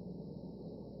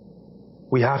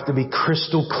 We have to be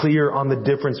crystal clear on the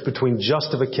difference between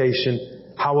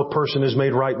justification, how a person is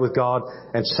made right with God,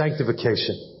 and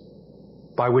sanctification,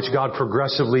 by which God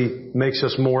progressively makes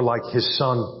us more like His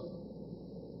Son.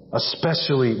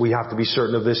 Especially, we have to be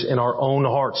certain of this in our own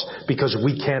hearts, because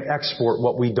we can't export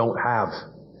what we don't have.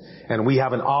 And we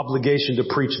have an obligation to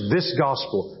preach this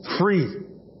gospel free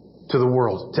to the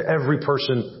world, to every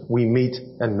person we meet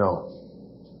and know.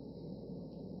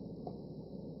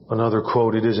 Another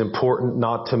quote, it is important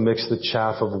not to mix the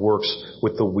chaff of works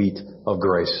with the wheat of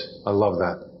grace. I love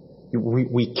that.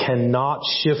 We cannot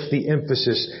shift the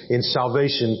emphasis in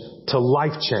salvation to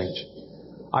life change.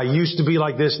 I used to be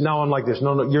like this, now I'm like this.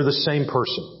 No, you're the same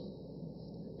person.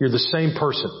 You're the same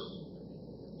person.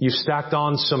 You've stacked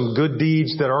on some good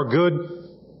deeds that are good,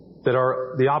 that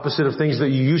are the opposite of things that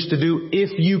you used to do,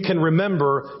 if you can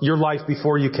remember your life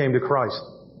before you came to Christ.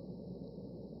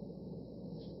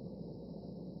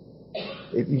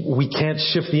 We can't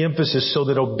shift the emphasis so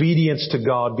that obedience to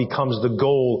God becomes the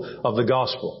goal of the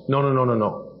gospel.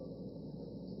 No.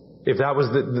 If that was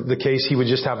the case, He would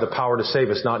just have the power to save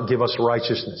us, not give us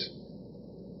righteousness.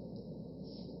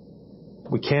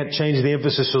 We can't change the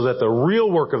emphasis so that the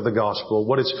real work of the gospel,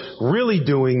 what it's really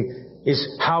doing,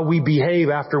 is how we behave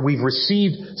after we've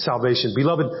received salvation.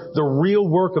 Beloved, the real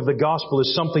work of the gospel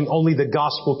is something only the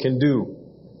gospel can do,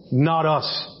 not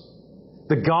us.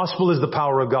 The gospel is the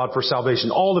power of God for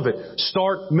salvation. All of it.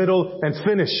 Start, middle, and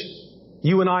finish.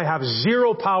 You and I have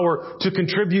zero power to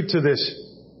contribute to this.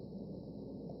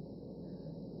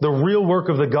 The real work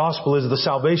of the gospel is the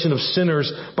salvation of sinners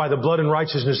by the blood and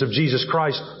righteousness of Jesus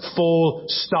Christ. Full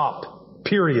stop.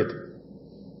 Period.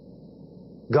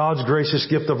 God's gracious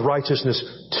gift of righteousness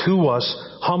to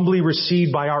us, humbly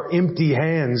received by our empty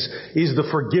hands, is the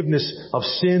forgiveness of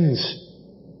sins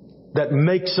that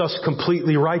makes us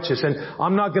completely righteous. And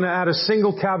I'm not going to add a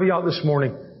single caveat this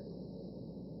morning.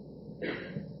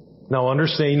 Now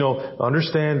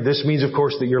understand this means, of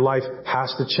course, that your life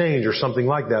has to change or something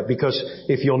like that. Because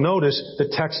if you'll notice, the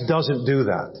text doesn't do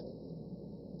that.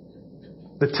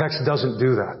 The text doesn't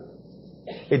do that.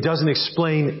 It doesn't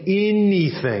explain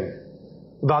anything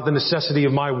about the necessity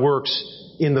of my works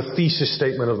in the thesis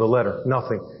statement of the letter.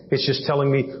 Nothing. It's just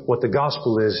telling me what the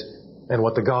gospel is and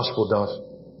what the gospel does.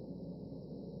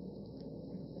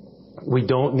 We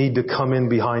don't need to come in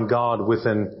behind God with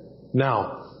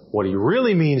now, what He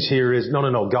really means here is,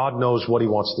 no. God knows what He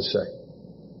wants to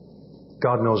say.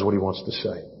 God knows what He wants to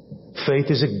say.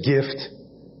 Faith is a gift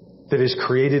that is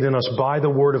created in us by the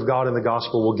Word of God in the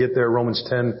gospel. We'll get there, Romans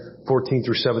 10:14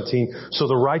 through 17. So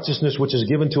the righteousness which is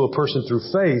given to a person through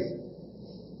faith,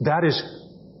 that is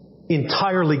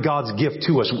entirely God's gift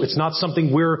to us. It's not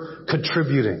something we're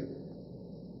contributing.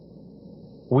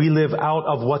 We live out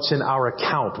of what's in our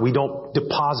account. We don't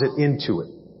deposit into it.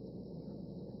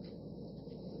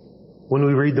 When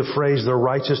we read the phrase, the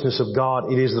righteousness of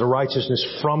God, it is the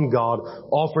righteousness from God,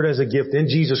 offered as a gift in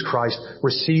Jesus Christ,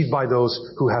 received by those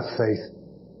who have faith.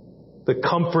 The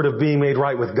comfort of being made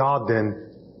right with God,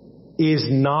 then, is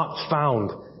not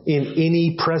found in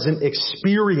any present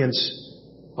experience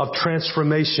of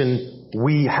transformation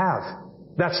we have.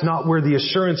 That's not where the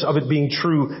assurance of it being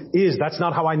true is. That's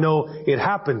not how I know it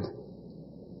happened.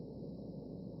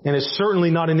 And it's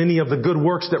certainly not in any of the good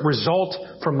works that result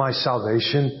from my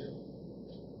salvation.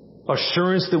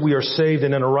 assurance that we are saved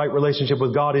and in a right relationship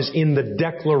with God is in the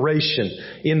declaration,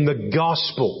 in the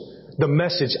gospel, the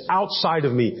message outside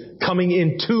of me, coming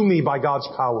into me by God's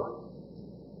power.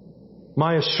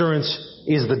 My assurance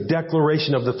is the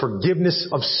declaration of the forgiveness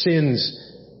of sins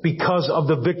because of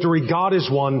the victory God has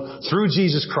won through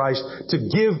Jesus Christ to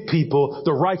give people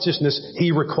the righteousness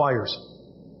He requires.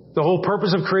 The whole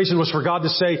purpose of creation was for God to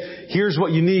say, here's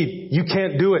what you need. You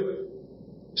can't do it.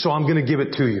 So I'm going to give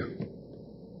it to you.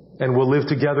 And we'll live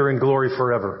together in glory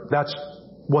forever. That's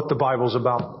what the Bible's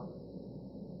about.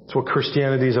 That's what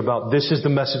Christianity is about. This is the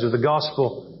message of the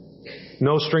gospel.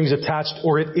 No strings attached,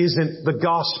 or it isn't the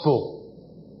gospel.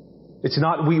 It's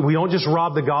not, we don't just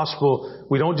rob the gospel.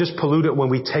 We don't just pollute it when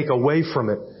we take away from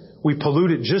it. We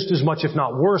pollute it just as much, if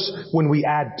not worse, when we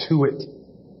add to it.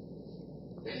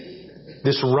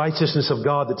 This righteousness of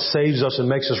God that saves us and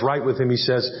makes us right with Him, He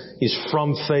says, is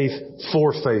from faith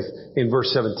for faith in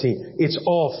verse 17. It's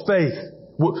all faith.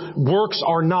 Works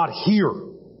are not here.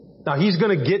 Now He's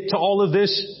going to get to all of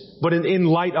this, but in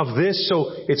light of this,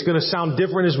 so it's going to sound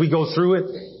different as we go through it.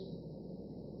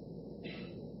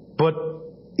 But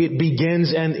it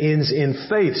begins and ends in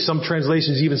faith. Some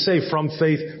translations even say from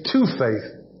faith to faith.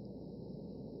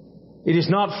 It is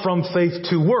not from faith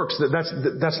to works.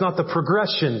 That's not the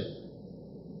progression.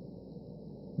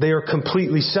 They are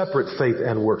completely separate, faith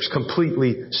and works.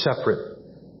 Completely separate.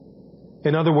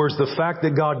 In other words, the fact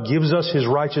that God gives us His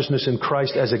righteousness in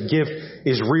Christ as a gift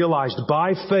is realized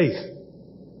by faith,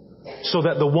 so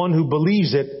that the one who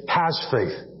believes it has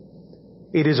faith.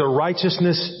 It is a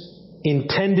righteousness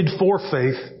intended for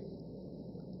faith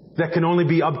that can only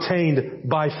be obtained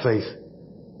by faith.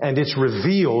 And it's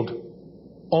revealed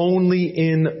only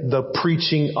in the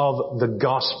preaching of the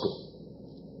gospel.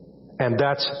 And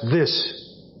that's this.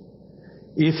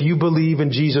 If you believe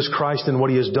in Jesus Christ and what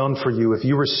He has done for you, if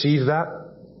you receive that,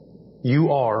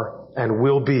 you are and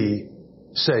will be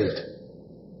saved.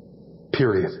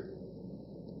 Period.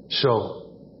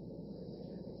 So,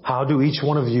 how do each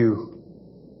one of you,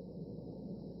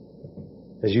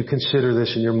 as you consider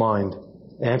this in your mind,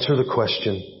 answer the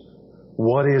question,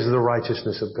 what is the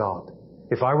righteousness of God?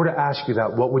 If I were to ask you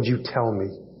that, what would you tell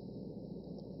me?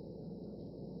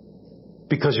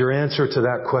 Because your answer to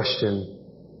that question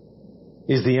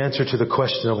is the answer to the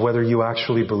question of whether you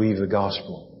actually believe the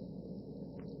gospel.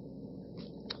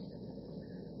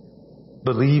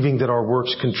 Believing that our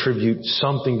works contribute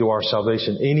something to our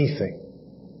salvation, anything,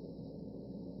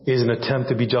 is an attempt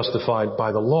to be justified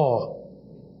by the law.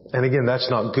 And again, that's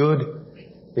not good.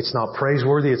 It's not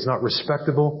praiseworthy. It's not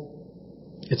respectable.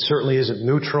 It certainly isn't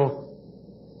neutral.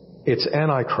 It's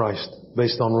antichrist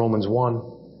based on Romans 1.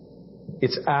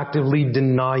 It's actively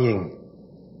denying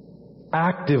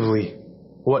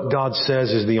what God says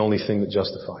is the only thing that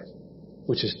justifies,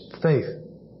 which is faith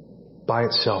by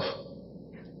itself.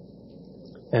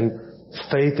 And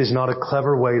faith is not a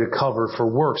clever way to cover for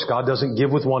works. God doesn't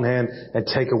give with one hand and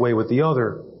take away with the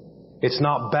other. It's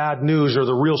not bad news or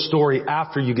the real story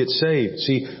after you get saved.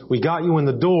 See, we got you in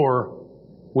the door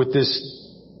with this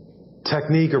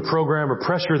technique or program or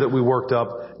pressure that we worked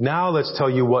up. Now let's tell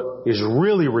you what is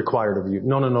really required of you.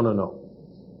 No.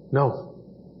 No.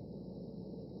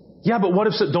 Yeah, but what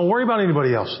if... Don't worry about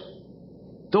anybody else.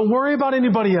 Don't worry about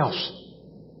anybody else.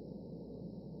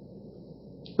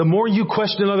 The more you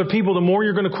question other people, the more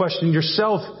you're going to question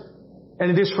yourself. And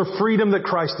it is for freedom that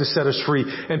Christ has set us free.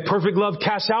 And perfect love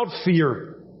casts out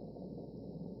fear.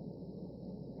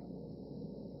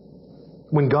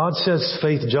 When God says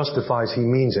faith justifies, He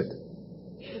means it.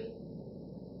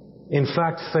 In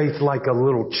fact, faith like a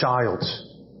little child's.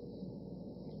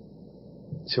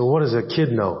 So what does a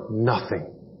kid know? Nothing.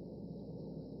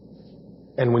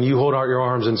 And when you hold out your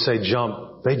arms and say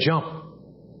jump, they jump.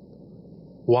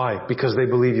 Why? Because they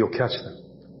believe you'll catch them.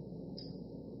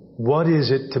 What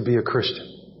is it to be a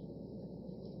Christian?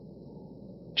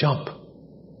 Jump.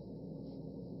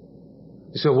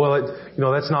 You say, well,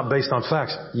 that's not based on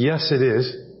facts. Yes, it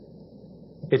is.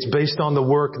 It's based on the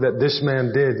work that this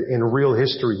man did in real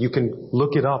history. You can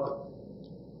look it up.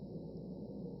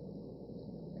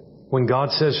 When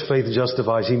God says faith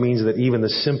justifies, He means that even the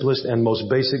simplest and most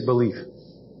basic belief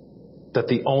that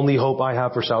the only hope I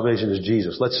have for salvation is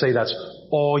Jesus. Let's say that's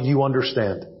all you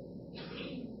understand.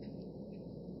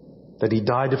 That He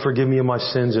died to forgive me of my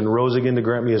sins and rose again to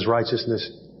grant me His righteousness.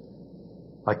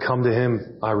 I come to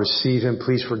Him. I receive Him.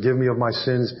 Please forgive me of my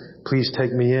sins. Please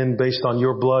take me in based on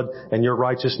your blood and your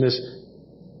righteousness.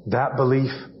 That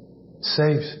belief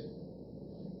saves.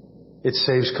 It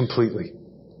saves completely.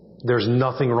 There's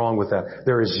nothing wrong with that.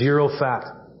 There is zero fat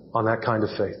on that kind of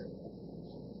faith.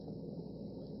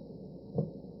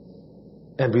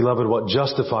 And beloved, what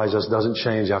justifies us doesn't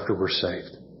change after we're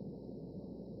saved.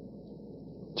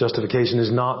 Justification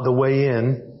is not the way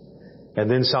in,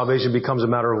 and then salvation becomes a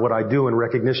matter of what I do in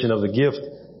recognition of the gift.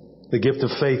 The gift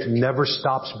of faith never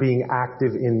stops being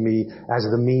active in me as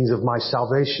the means of my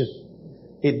salvation.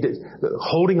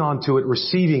 Holding on to it,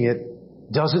 receiving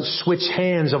it, doesn't switch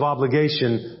hands of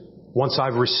obligation once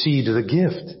I've received the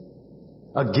gift.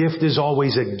 A gift is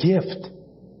always a gift,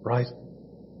 right?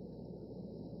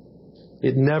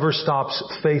 It never stops.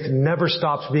 Faith never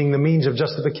stops being the means of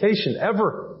justification,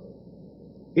 ever.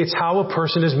 It's how a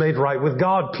person is made right with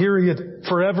God, period,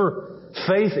 forever.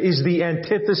 Faith is the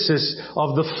antithesis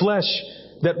of the flesh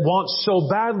that wants so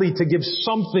badly to give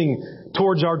something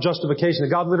towards our justification.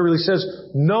 And God literally says,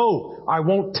 no, I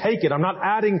won't take it. I'm not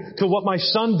adding to what my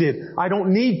son did. I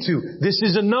don't need to. This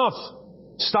is enough.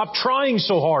 Stop trying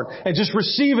so hard and just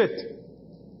receive it.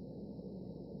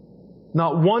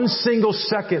 Not one single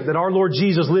second that our Lord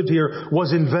Jesus lived here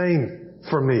was in vain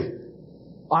for me.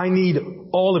 I need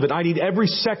all of it. I need every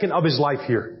second of His life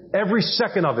here. Every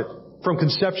second of it. From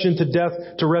conception to death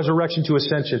to resurrection to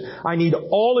ascension. I need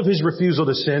all of His refusal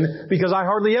to sin because I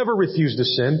hardly ever refuse to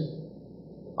sin.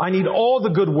 I need all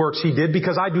the good works He did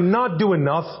because I do not do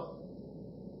enough.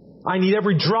 I need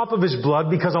every drop of His blood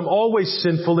because I'm always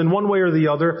sinful in one way or the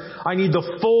other. I need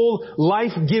the full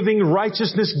life-giving,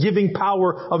 righteousness-giving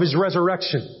power of His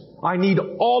resurrection. I need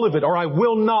all of it or I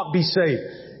will not be saved.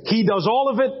 He does all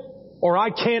of it or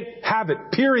I can't have it.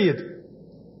 Period.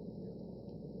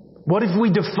 What if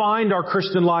we defined our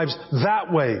Christian lives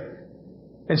that way?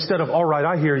 Instead of, all right,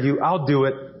 I hear you, I'll do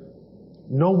it.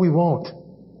 No, we won't.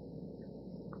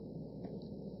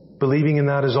 Believing in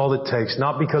that is all it takes.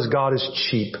 Not because God is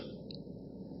cheap.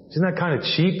 Isn't that kind of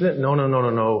cheap?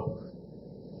 No.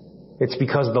 It's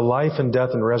because the life and death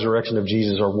and resurrection of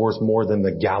Jesus are worth more than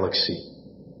the galaxy.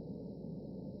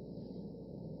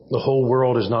 The whole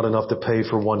world is not enough to pay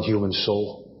for one human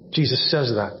soul. Jesus says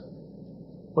that.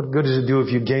 What good does it do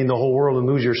if you gain the whole world and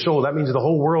lose your soul? That means the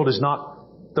whole world is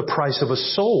not the price of a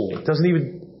soul. It doesn't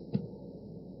even...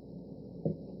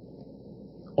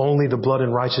 Only the blood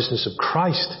and righteousness of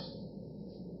Christ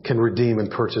can redeem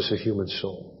and purchase a human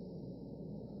soul.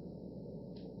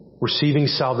 Receiving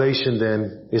salvation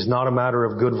then is not a matter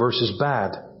of good versus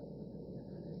bad.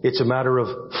 It's a matter of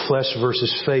flesh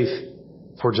versus faith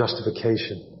for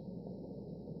justification.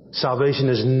 Salvation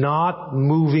is not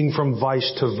moving from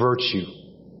vice to virtue.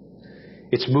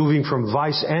 It's moving from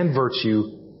vice and virtue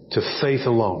to faith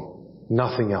alone.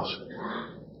 Nothing else.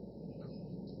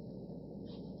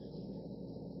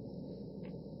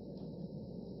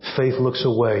 Faith looks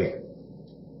away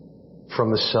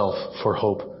from the self for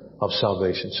hope of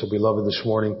salvation. So beloved, this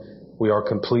morning, we are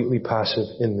completely passive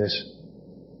in this.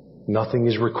 Nothing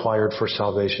is required for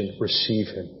salvation. Receive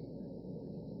Him.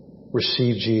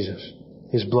 Receive Jesus.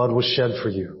 His blood was shed for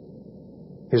you.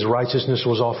 His righteousness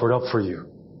was offered up for you.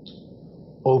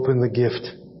 Open the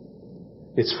gift.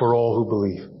 It's for all who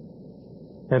believe.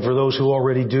 And for those who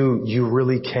already do, you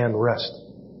really can rest.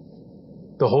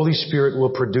 The Holy Spirit will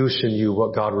produce in you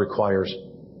what God requires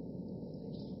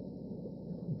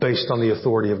based on the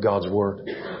authority of God's Word.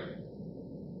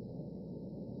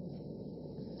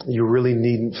 You really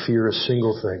needn't fear a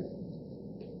single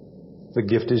thing. The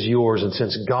gift is yours, and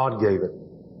since God gave it,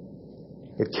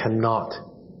 it cannot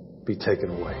be taken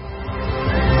away.